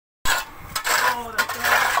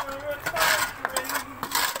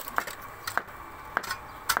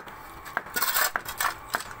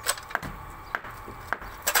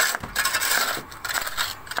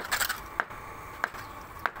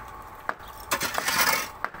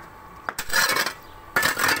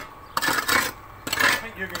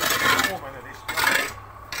You're going to get a foreman of this.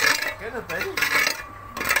 Gonna be.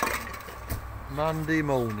 Monday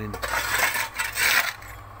morning.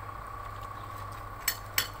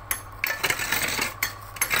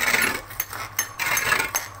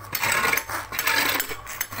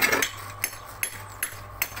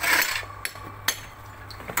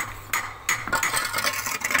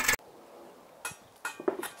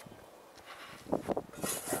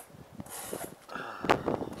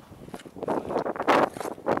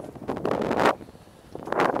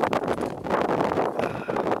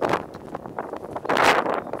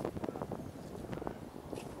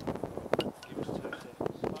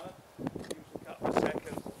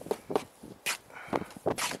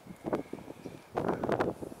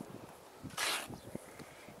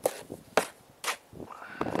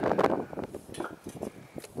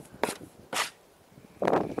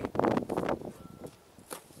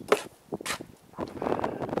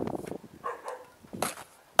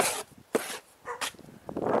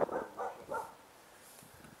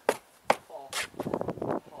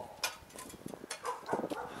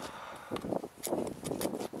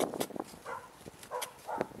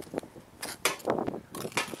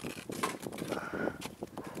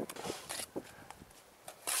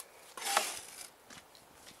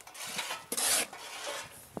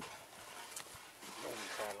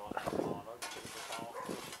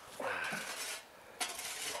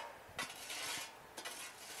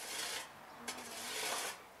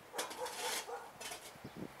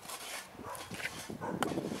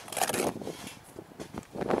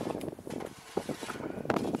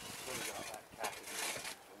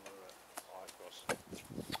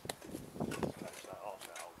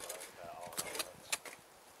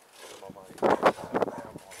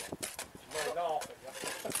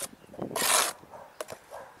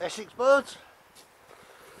 Essex birds.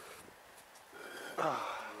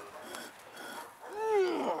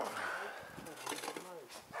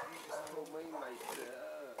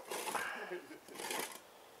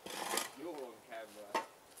 You're on camera.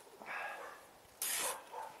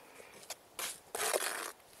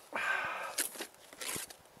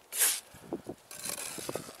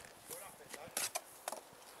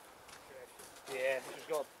 Yeah, we've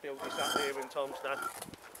got to build this up here when Tom's done.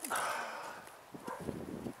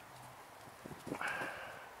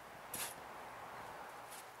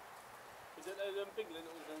 Is it them big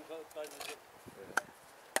lintels and those? Yeah.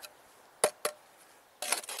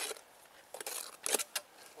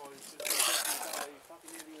 Oh, you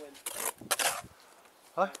fucking nearly went.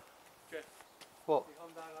 Huh? Jeff. What? You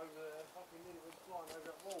come down over there, fucking nearly went flying over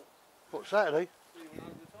that wall. What, Saturday? You went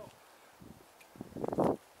over the top.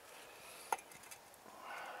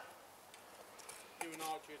 You and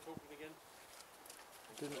Archie are talking again.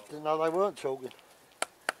 Didn't know they weren't talking.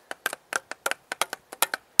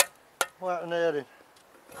 What happened there then?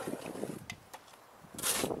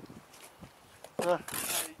 Huh?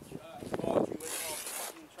 Archie went off,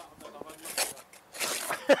 fucking shut up there, I've had nothing.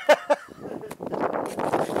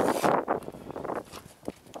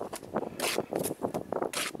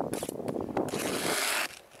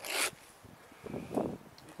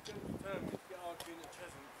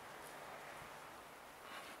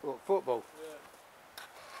 What, football? Yeah.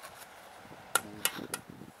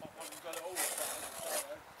 I've got it all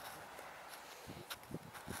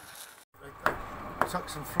Tuck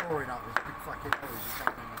some flooring up with big fucking holes.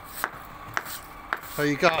 So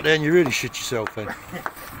you go out there and you really shit yourself then.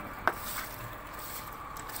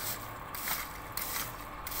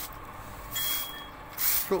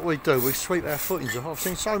 That's what we do, we sweep our footings off. I've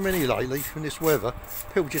seen so many lately in this weather,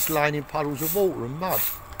 people just laying in puddles of water and mud.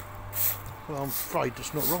 Well, I'm afraid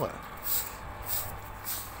that's not right.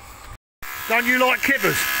 Don't you like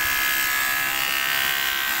kippers?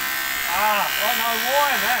 Ah, I know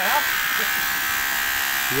why now.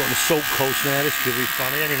 You've got an assault course now, this could be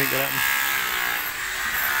funny, anything could happen.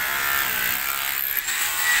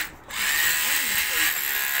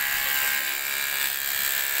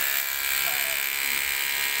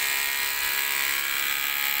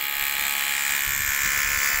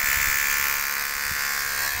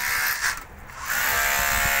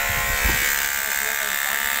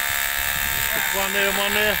 One there and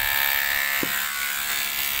one there.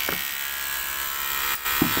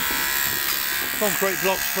 Concrete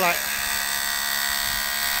blocks flat.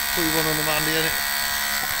 That's what you want on the Monday, isn't it?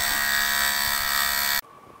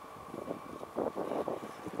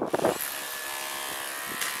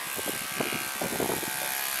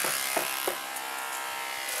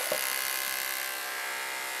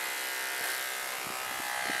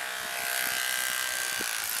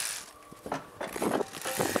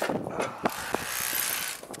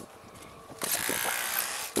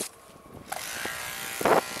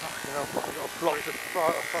 blocked the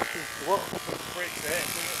fucking what? Bricks there,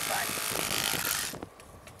 bring it back.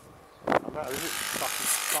 I know, is it?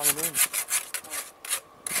 Fucking coming in.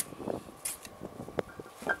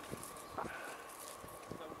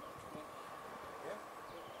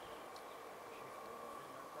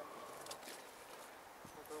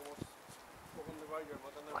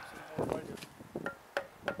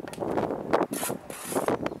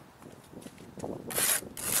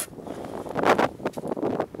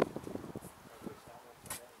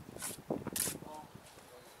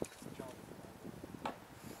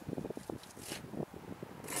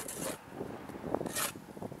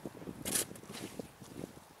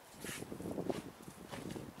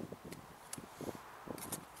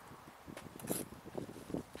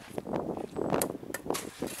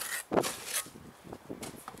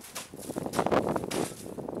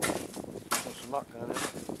 Luck down there.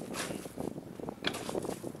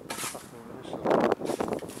 Fucking with this side.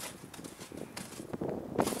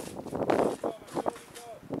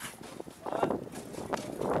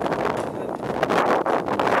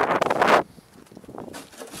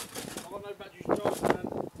 I've got no batteries charged, man.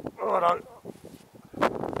 Righto.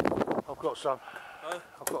 I've got some. Huh?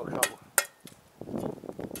 I've got a couple.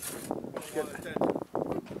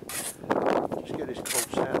 Just get this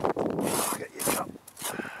course out. Get your cup.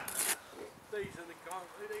 These are the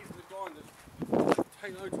grinders.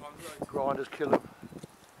 Take no time, do they? Grinders kill them.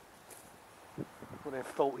 Well, they're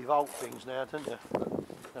 40 volt things now, don't you? But you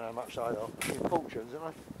know how much they are. They're fortunes,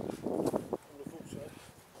 aren't they? On the full side.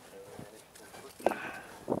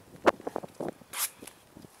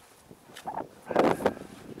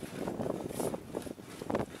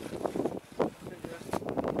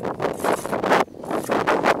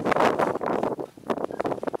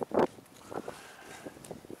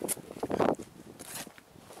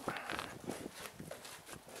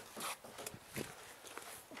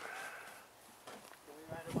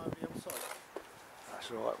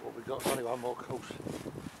 That's alright, what we've got is only one more course.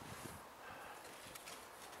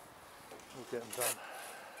 We'll get them done.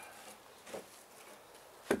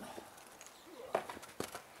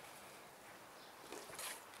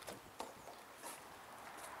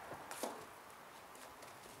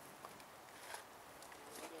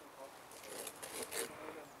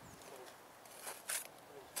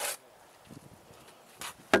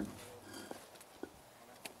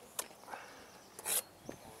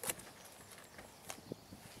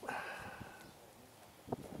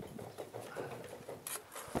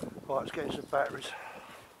 Right, let's get some batteries.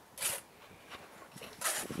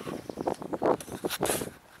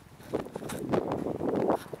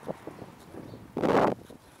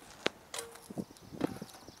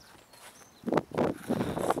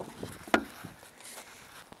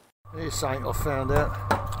 Here's something I found out.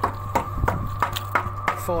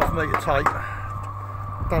 5 metre tape.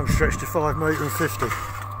 Don't stretch to 5 metre and 50.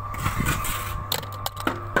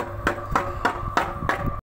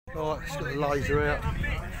 Right, it's got the laser out.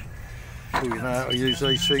 Sure you know how to use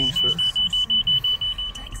these things, but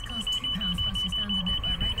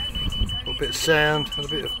got a bit of sound and a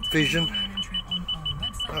bit of vision.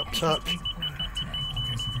 Up touch.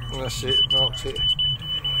 And that's it, marks it.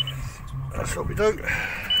 That's what we do.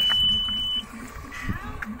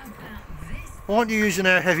 Why aren't you using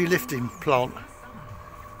our heavy lifting plant?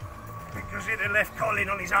 Because he'd have left Colin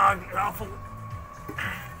on his own. I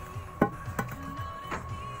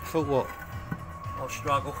Thought what? I'll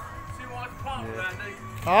struggle. See what I can put up with, Andy?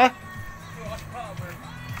 Huh? See what I can put up with.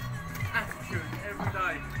 Attitude every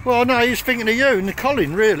day. Well, no, he was thinking of you and the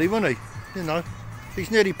Colin, really, wasn't he? You know,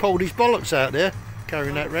 he's nearly pulled his bollocks out there,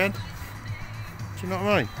 carrying that round. Do you know what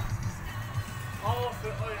I mean?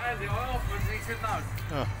 Andy, I offered and he said no.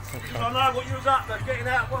 Oh, okay. I know what you was up there, getting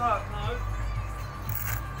out of work, no.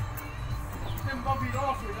 Didn't bother you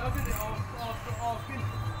last week, though, did it? After asking.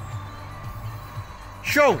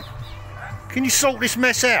 Sean, can you sort this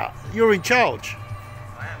mess out? You're in charge.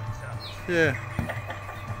 I am myself. Yeah.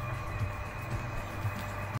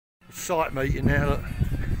 Site meeting now, look.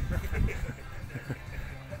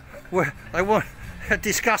 Where they want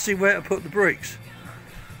discussing where to put the bricks.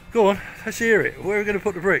 Go on, let's hear it. Where are we going to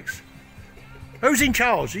put the bricks? Who's in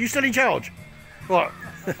charge? Are you still in charge? Right.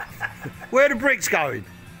 Where are the bricks going?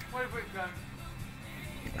 Where are the bricks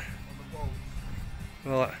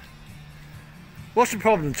going? Right. What's the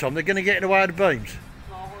problem, Tom? They're going to get in the way of the beams.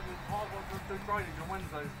 No, I want to do drainage on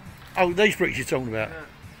Wednesday. Oh, these bricks you're talking about?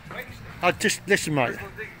 Yeah. I just listen, mate. There's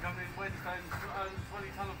one digging coming in Wednesday and 20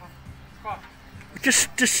 tonne of crap.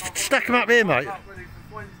 Just stack them up here, mate. Up ready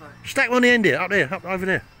for Wednesday. Stack one on the end here, up there, up over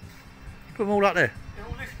there. Put them all up there. Yeah,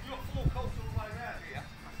 well, you've got 4 coals all the way around here.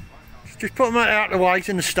 Just put them out the way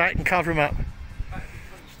in the stack and cover them up. That's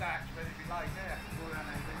 20 stacks ready to be laid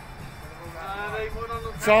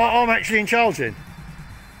So I'm actually in charge then?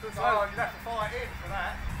 Oh, you'd have to fight in for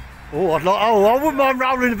that. Oh, I wouldn't mind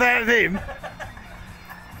rolling about with him.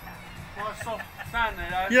 Quite a soft stand there,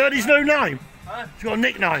 though. You heard his new name? Huh? He's got a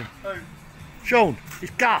nickname. Who? Sean,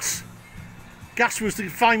 it's Gus. Gus was the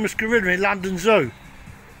famous gorilla in London Zoo.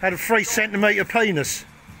 Had a 3 centimetre penis.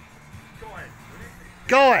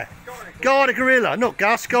 Guy the gorilla, not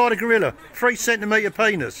Gus, Guy the gorilla. 3 centimetre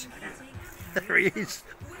penis. There he is.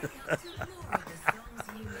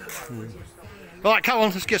 Right, come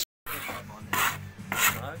on, let's get.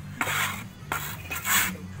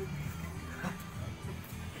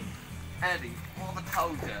 Andy, what have I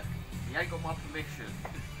told you? You ain't got my permission.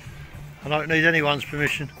 I don't need anyone's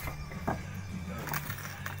permission.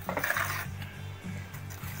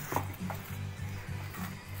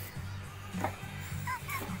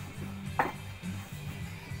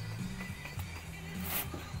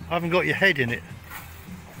 I haven't got your head in it.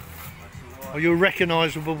 Are you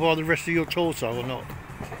recognisable by the rest of your torso or not?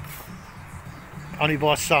 Only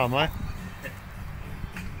by some, eh?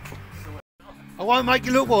 I won't make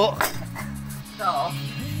you look what? Daft.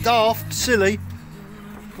 Daft, silly.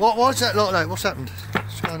 Why's that like that? What's happened?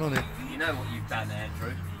 What's going on here? You know what you've done,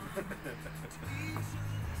 Andrew.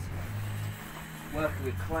 Working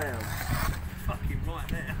with clowns. Fucking right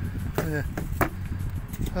there.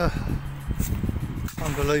 Yeah.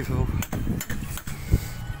 Unbelievable.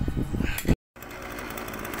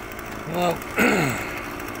 Well,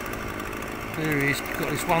 here he's got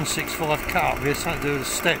this 165 cut up here, something to do with the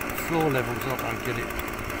step floor levels. I don't get it.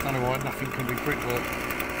 Don't know why nothing can be brickwork.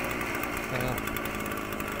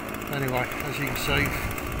 Anyway, as you can see,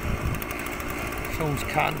 Sean's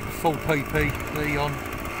cutting full PPE on,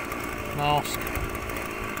 mask,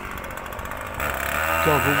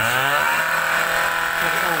 goggles.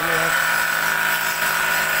 Got it all there.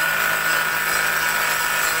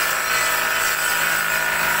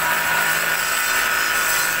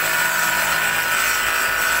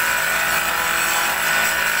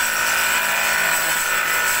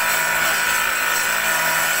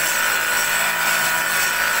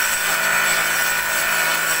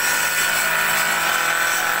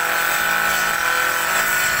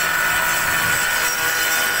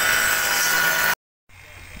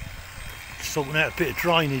 Sorting out a bit of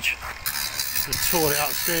drainage, the toilet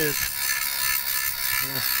upstairs.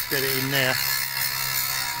 Get it in there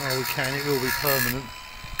while we can, it will be permanent.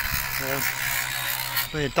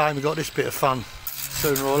 Me and Damon got this bit of fun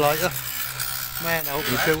sooner or later. Man, I hope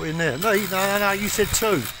we built in there. No, you said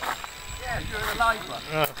 2. Yeah, doing the labour.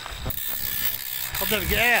 I'll never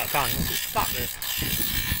get out, Damon, I'll get stuck there.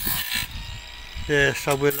 Yeah,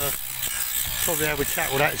 so we'll probably have a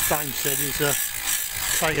tackle that, as Dame said, is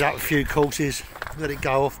take it up a few courses, let it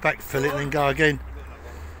go off, backfill it and then go again.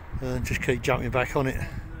 And just keep jumping back on it.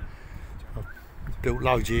 I built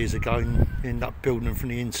loads of years ago and end up building them from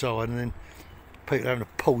the inside and then people having to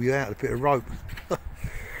pull you out with a bit of rope.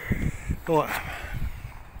 Right.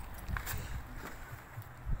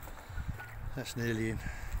 That's nearly in.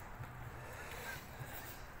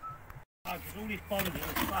 Oh, because all these bonding is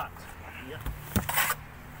fucked. Yeah.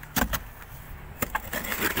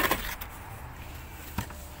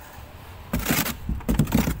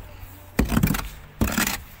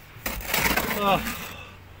 Oh.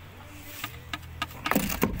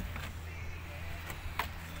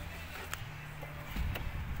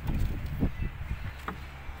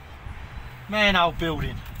 Manhole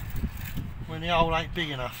building when the hole ain't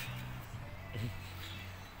big enough.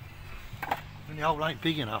 When the hole ain't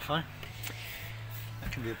big enough, eh?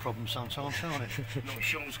 That can be a problem sometimes, can't it? Not in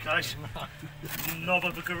Sean's case. Knob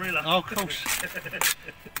of a gorilla. Oh, of course.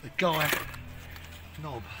 The guy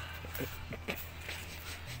knob.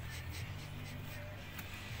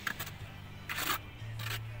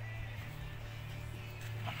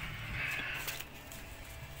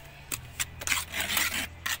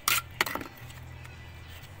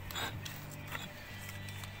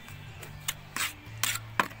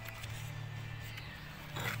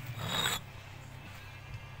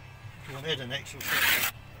 Do you want head and next or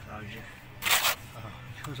something? Closure. Oh,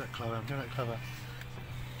 who's that clever? I'm doing that clever.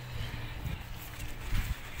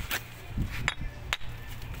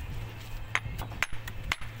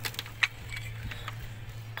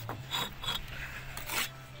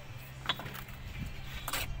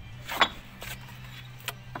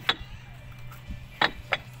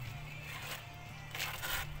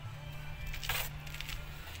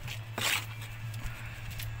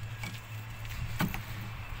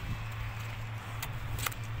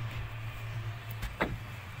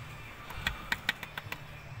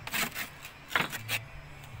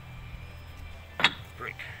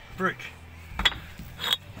 Brick.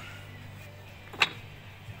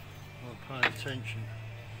 suspension.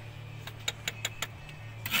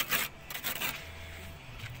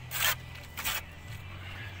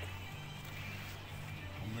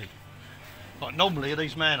 Like normally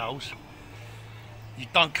these manholes, you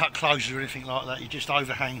don't cut closures or anything like that, you just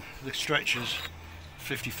overhang the stretchers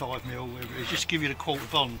 55mm, whatever it is, just give you the quarter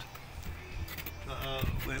bond.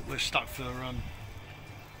 But we're stuck for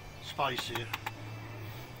space here.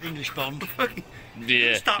 English bond.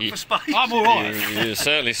 Yeah, Stuck for space. I'm alright. You're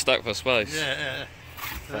certainly stuck for space. Yeah.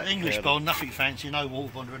 English bond, nothing fancy, no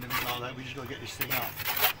water bond or anything like that, we just got to get this thing up.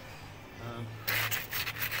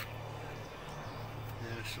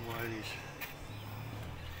 Yeah, that's the way it is.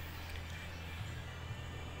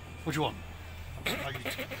 What do you want?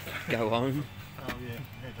 Go home. Oh yeah.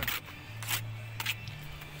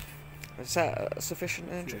 Is that a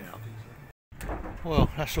sufficient engine? Well,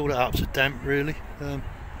 that's all that up to damp really.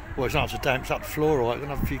 Well, it's not up to damp, it's up to floor, right? We're going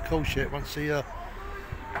to have a few calls yet once the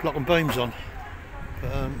block and beam's on.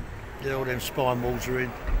 But yeah, all them spine walls are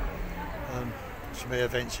in. Some air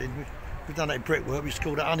vents in. We've done that in brickwork, we just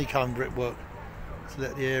call that honeycomb brickwork to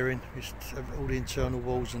let the air in. We just have all the internal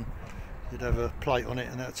walls and you'd have a plate on it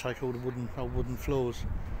and that'd take all the old wooden floors.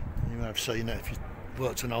 And you may have seen that if you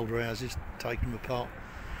worked on older houses, taking them apart.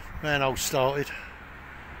 Manhole started.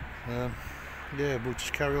 Yeah, we'll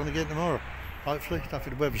just carry on again tomorrow. Hopefully, don't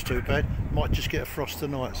think the weather's too bad. Might just get a frost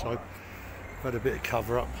tonight, so we've had a bit of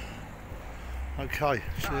cover up. Okay,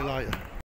 see you later.